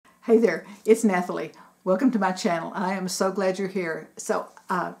Hey there, it's Nathalie. Welcome to my channel. I am so glad you're here. So,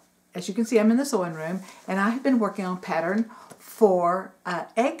 as you can see, I'm in the sewing room, and I have been working on a pattern for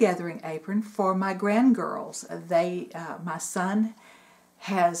egg gathering apron for my grandgirls. My son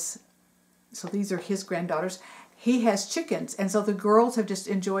has, so these are his granddaughters. He has chickens, and so the girls have just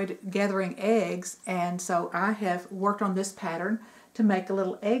enjoyed gathering eggs, and so I have worked on this pattern to make a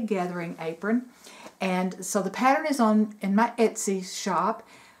little egg gathering apron. And so the pattern is in my Etsy shop.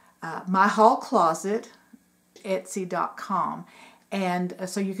 My Hall Closet, Etsy.com, and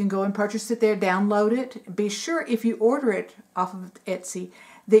so you can go and purchase it there, download it. Be sure if you order it off of Etsy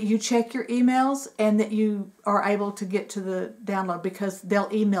that you check your emails and that you are able to get to the download, because they'll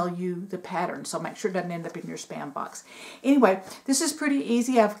email you the pattern, so make sure it doesn't end up in your spam box. Anyway, this is pretty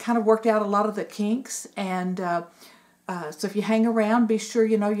easy. I've kind of worked out a lot of the kinks, and so if you hang around, be sure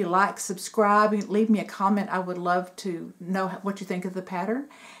you like, subscribe, and leave me a comment. I would love to know what you think of the pattern.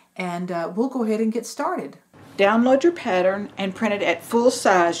 And we'll go ahead and get started. Download your pattern and print it at full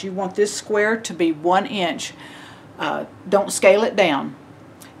size. You want this square to be 1 inch. Don't scale it down.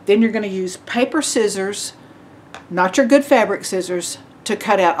 Then you're going to use paper scissors, not your good fabric scissors, to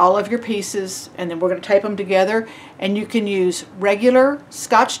cut out all of your pieces, and then we're going to tape them together. And you can use regular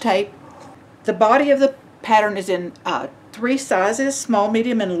Scotch tape. The body of the pattern is in 3 sizes, small,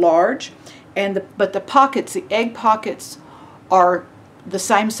 medium, and large. But the pockets, the egg pockets, are the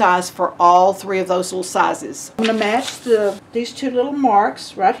same size for all 3 of those little sizes. I'm going to match these 2 little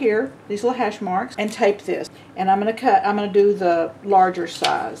marks right here, these little hash marks, and tape this. And I'm going to do the larger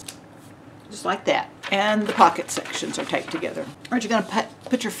size, just like that. And the pocket sections are taped together. All right, you're going to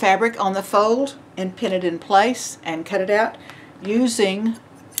put your fabric on the fold and pin it in place and cut it out using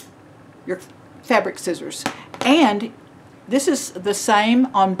your fabric scissors. And this is the same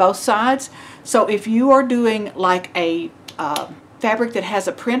on both sides. So if you are doing like a fabric that has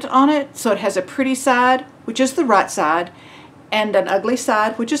a print on it, so it has a pretty side, which is the right side, and an ugly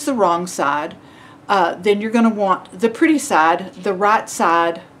side, which is the wrong side, then you're going to want the pretty side, the right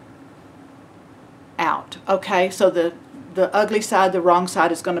side, out. Okay, so the ugly side, the wrong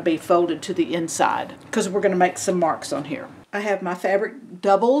side, is going to be folded to the inside, because we're going to make some marks on here. I have my fabric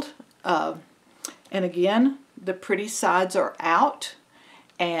doubled, and again, the pretty sides are out,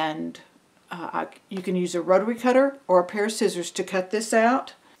 and you can use a rotary cutter or a pair of scissors to cut this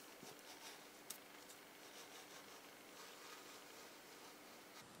out.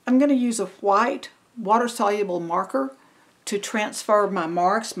 I'm going to use a white water-soluble marker to transfer my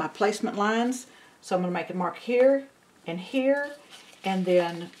marks, my placement lines. So I'm going to make a mark here, and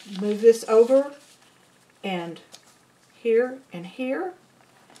then move this over, and here, and here.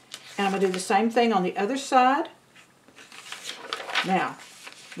 And I'm going to do the same thing on the other side. Now,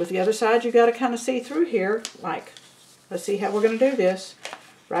 with the other side, you got to kind of see through here. Like, let's see how we're going to do this.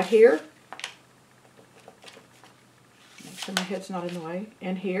 Right here. Make sure my head's not in the way.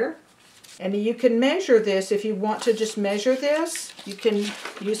 And here. And you can measure this if you want to just measure this. You can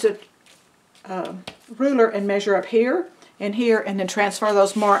use a ruler and measure up here, and then transfer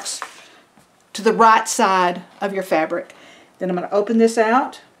those marks to the right side of your fabric. Then I'm going to open this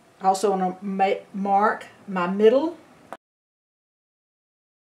out. I also want to mark my middle.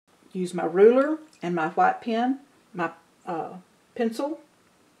 Use my ruler and my white pen, my pencil,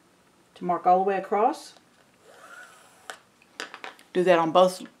 to mark all the way across. Do that on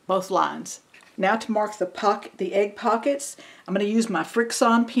both lines. Now to mark the egg pockets, I'm going to use my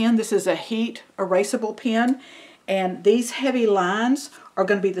Frixion pen. This is a heat erasable pen, and these heavy lines are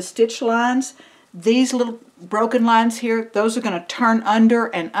going to be the stitch lines. These little broken lines here, those are going to turn under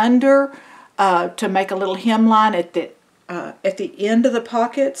and under to make a little hemline at the end of the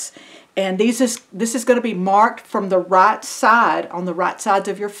pockets. And this is going to be marked from the right side, on the right sides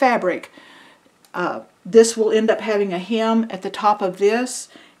of your fabric. This will end up having a hem at the top of this,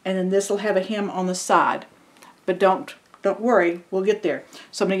 and then this will have a hem on the side. But don't worry, we'll get there.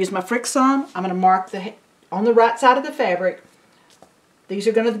 So I'm going to use my Frixion. I'm going to mark on the right side of the fabric. These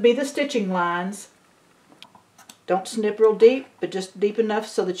are going to be the stitching lines. Don't snip real deep, but just deep enough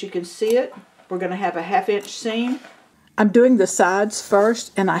so that you can see it. We're going to have a 1/2 inch seam. I'm doing the sides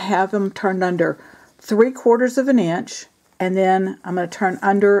first, and I have them turned under 3/4 of an inch, and then I'm going to turn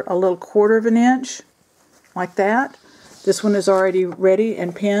under a little 1/4 of an inch, like that. This one is already ready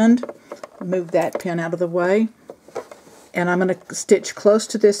and pinned. Move that pin out of the way, and I'm going to stitch close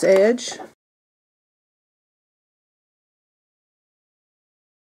to this edge.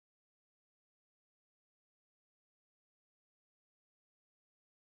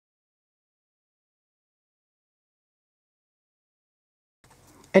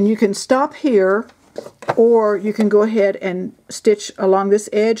 And you can stop here Or you can go ahead and stitch along this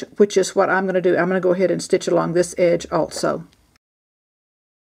edge, which is what I'm going to do. I'm going to go ahead and stitch along this edge also.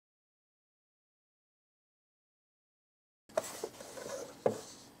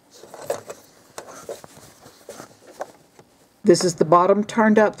 This is the bottom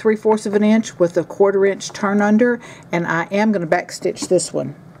turned up 3/4 of an inch with a 1/4 inch turn under, and I am going to back stitch this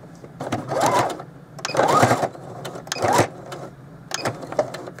one.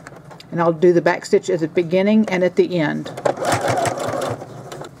 And I'll do the back stitch at the beginning and at the end.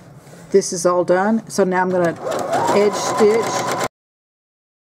 This is all done, so now I'm going to edge stitch.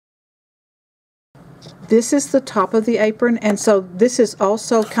 This is the top of the apron, and so this is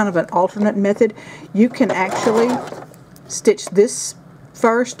also kind of an alternate method. You can actually stitch this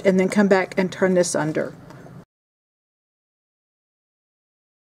first and then come back and turn this under.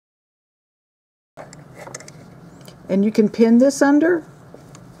 And you can pin this under,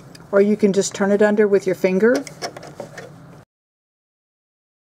 or you can just turn it under with your finger.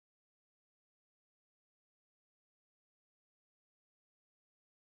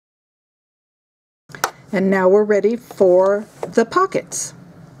 And now we're ready for the pockets.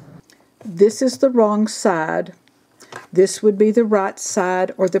 This is the wrong side. This would be the right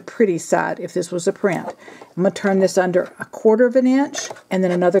side, or the pretty side if this was a print. I'm going to turn this under a 1/4 of an inch and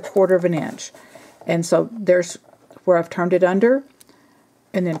then another 1/4 of an inch. And so there's where I've turned it under,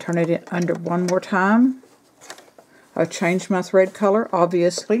 and then turn it under one more time. I've changed my thread color,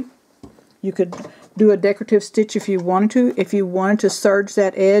 obviously. You could do a decorative stitch if you wanted to. If you wanted to serge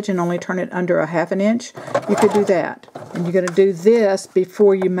that edge and only turn it under a 1/2 an inch, you could do that. And you're going to do this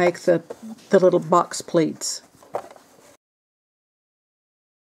before you make the little box pleats.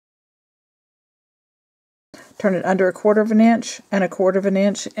 Turn it under a 1/4 of an inch and a 1/4 of an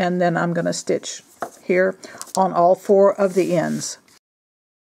inch, and then I'm going to stitch here on all 4 of the ends.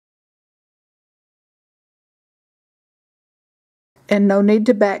 And no need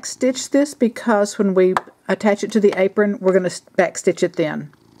to back stitch this, because when we attach it to the apron, we're going to back stitch it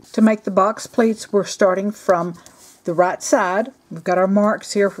then. To make the box pleats, we're starting from the right side. We've got our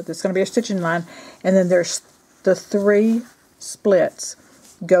marks here. There's going to be a stitching line, and then there's the 3 splits.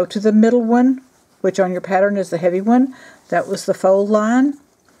 Go to the middle one, which on your pattern is the heavy one. That was the fold line.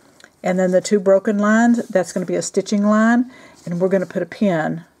 And then the 2 broken lines, that's going to be a stitching line. And we're going to put a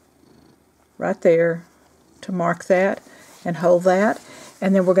pin right there to mark that and hold that.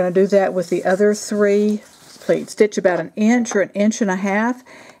 And then we're going to do that with the other 3 pleats. Stitch about 1 inch or 1.5 inches.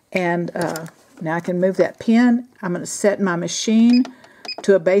 And now I can move that pin. I'm going to set my machine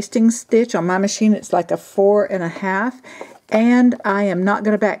to a basting stitch. On my machine, it's like a 4.5. And I am not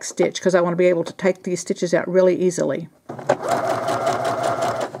going to back stitch because I want to be able to take these stitches out really easily.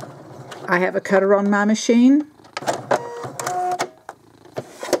 I have a cutter on my machine.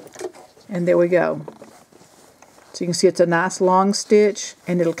 And there we go. So you can see it's a nice long stitch,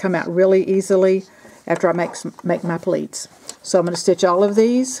 and it'll come out really easily after I make my pleats. So I'm going to stitch all of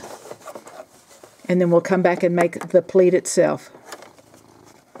these, and then we'll come back and make the pleat itself.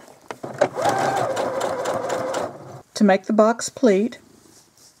 To make the box pleat,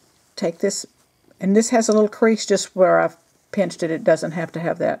 take this, and this has a little crease just where I've pinched it. It doesn't have to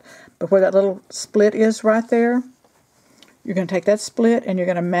have that. But where that little split is right there, you're going to take that split and you're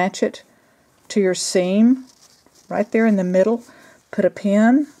going to match it to your seam right there in the middle. Put a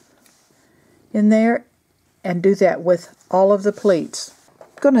pin in there and do that with all of the pleats. I'm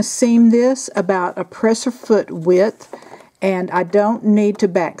going to seam this about a presser foot width, and I don't need to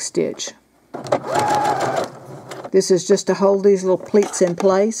back stitch. This is just to hold these little pleats in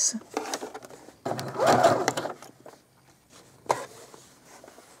place.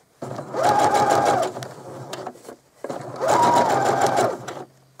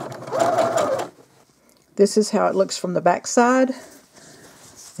 This is how it looks from the back side,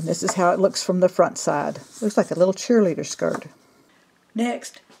 and this is how it looks from the front side. Looks like a little cheerleader skirt.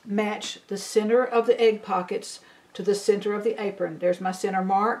 Next, match the center of the egg pockets to the center of the apron. There's my center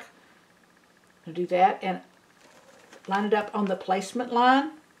mark. I'm going to do that and line it up on the placement line.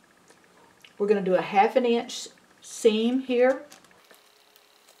 We're going to do a 1/2 inch seam here.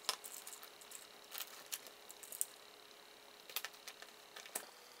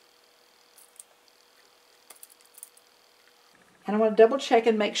 And I want to double check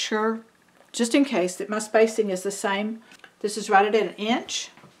and make sure, just in case, that my spacing is the same. This is right at 1 inch.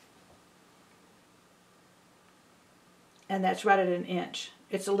 And that's right at 1 inch.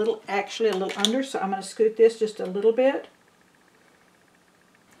 It's actually a little under, so I'm going to scoot this just a little bit.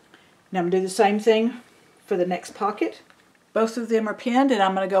 Now I'm going to do the same thing for the next pocket. Both of them are pinned, and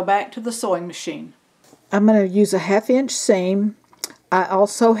I'm going to go back to the sewing machine. I'm going to use a 1/2 inch seam. I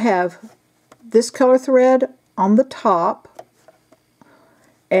also have this color thread on the top,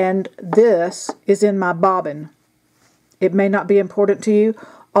 and this is in my bobbin. It may not be important to you.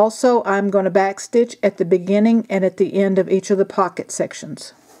 Also, I'm going to backstitch at the beginning and at the end of each of the pocket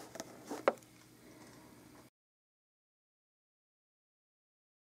sections.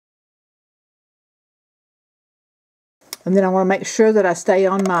 And then I want to make sure that I stay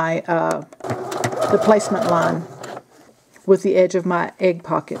on my the placement line with the edge of my egg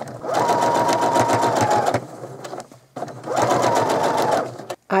pocket.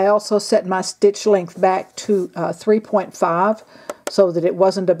 I also set my stitch length back to 3.5 so that it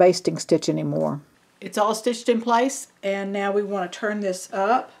wasn't a basting stitch anymore. It's all stitched in place, and now we want to turn this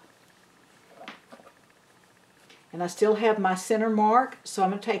up. And I still have my center mark, so I'm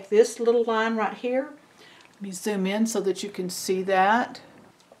going to take this little line right here. Let me zoom in so that you can see that.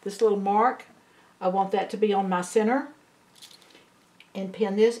 This little mark, I want that to be on my center. And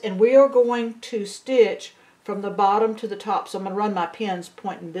pin this, and we are going to stitch from the bottom to the top, so I'm going to run my pins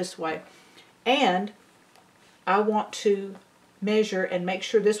pointing this way. And I want to measure and make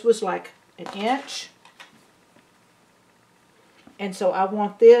sure this was like an inch. And so I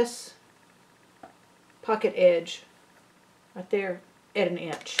want this pocket edge right there at an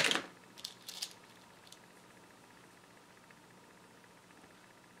inch.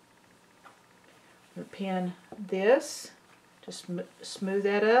 I'm going to pin this, just smooth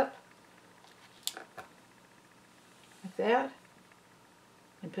that up like that,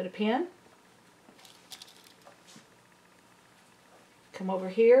 and put a pin. Come over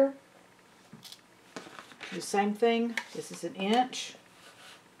here, do the same thing. This is an inch.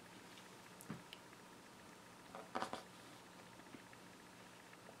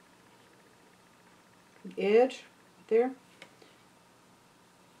 The edge right there,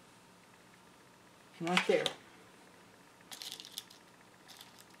 and right there.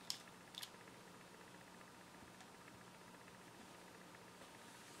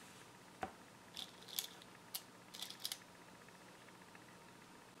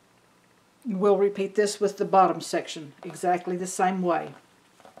 We'll repeat this with the bottom section exactly the same way.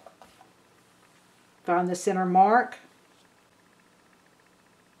 Find the center mark.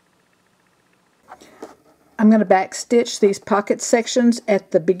 I'm going to back stitch these pocket sections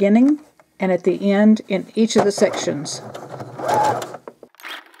at the beginning and at the end in each of the sections.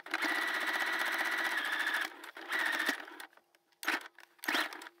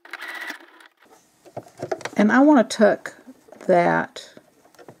 And I want to tuck that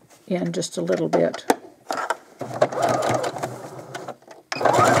in just a little bit.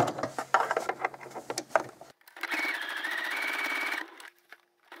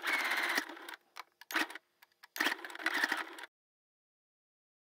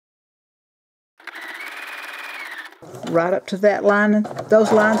 Right up to that line.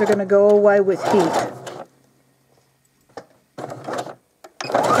 Those lines are going to go away with heat.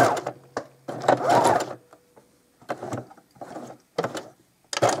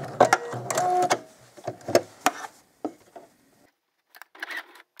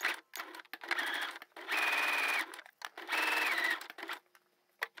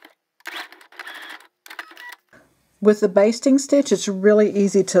 With the basting stitch, it's really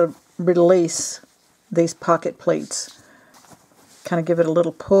easy to release these pocket pleats. Kind of give it a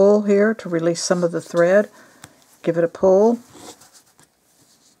little pull here to release some of the thread. Give it a pull.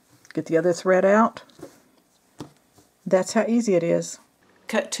 Get the other thread out. That's how easy it is.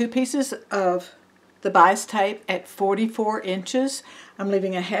 Cut 2 pieces of the bias tape at 44 inches. I'm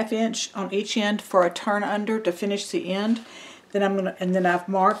leaving a 1/2 inch on each end for a turn under to finish the end. Then I've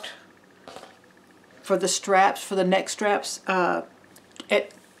marked for the straps, for the neck straps,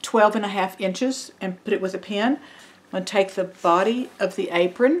 at 12.5 inches and put it with a pin. I'm going to take the body of the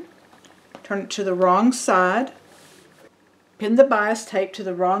apron, turn it to the wrong side, pin the bias tape to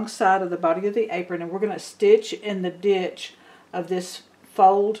the wrong side of the body of the apron, and we're going to stitch in the ditch of this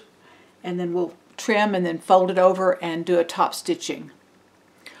fold, and then we'll trim and then fold it over and do a top stitching.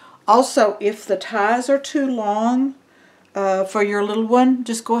 Also, if the ties are too long for your little one,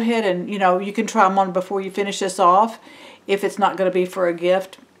 just go ahead and, you can try them on before you finish this off. If it's not going to be for a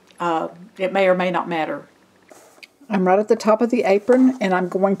gift, it may or may not matter. I'm right at the top of the apron, and I'm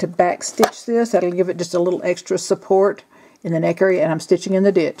going to back stitch this. That'll give it just a little extra support in the neck area, and I'm stitching in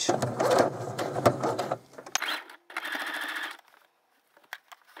the ditch.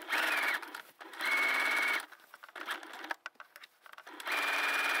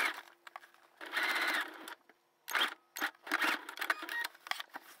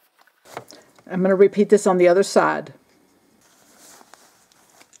 I'm going to repeat this on the other side.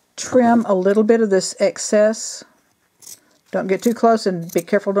 Trim a little bit of this excess Don't get too close, and be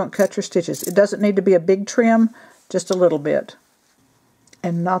careful don't cut your stitches. It doesn't need to be a big trim, just a little bit.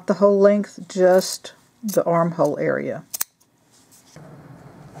 And not the whole length, just the armhole area.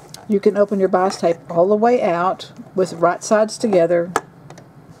 You can open your bias tape all the way out with right sides together.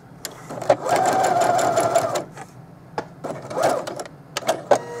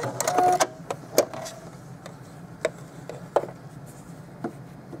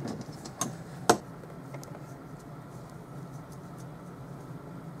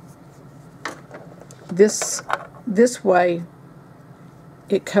 This way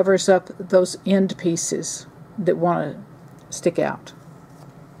it covers up those end pieces that want to stick out.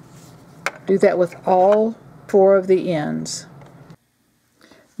 Do that with all 4 of the ends.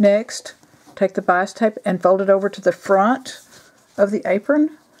 Next, take the bias tape and fold it over to the front of the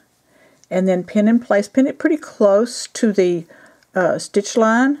apron, and then pin in place. Pin it pretty close to the stitch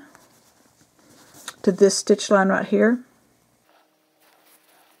line, to this stitch line right here.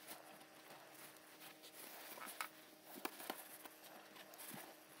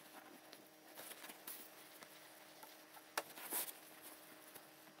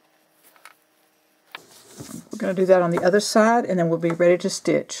 We're going to do that on the other side, and then we'll be ready to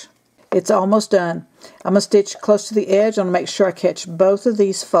stitch. It's almost done. I'm going to stitch close to the edge. I'm going to make sure I catch both of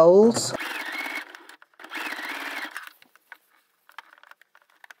these folds.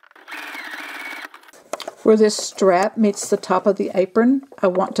 Where this strap meets the top of the apron, I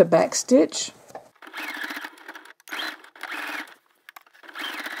want to back stitch.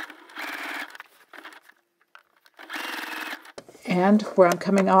 And where I'm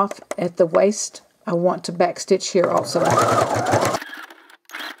coming off at the waist, I want to back stitch here also.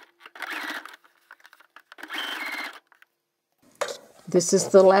 This is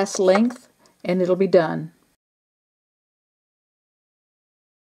the last length, and it'll be done.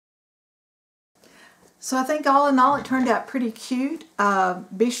 So I think all in all it turned out pretty cute.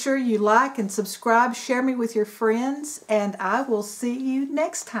 Be sure you like and subscribe, share me with your friends, and I will see you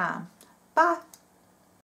next time. Bye.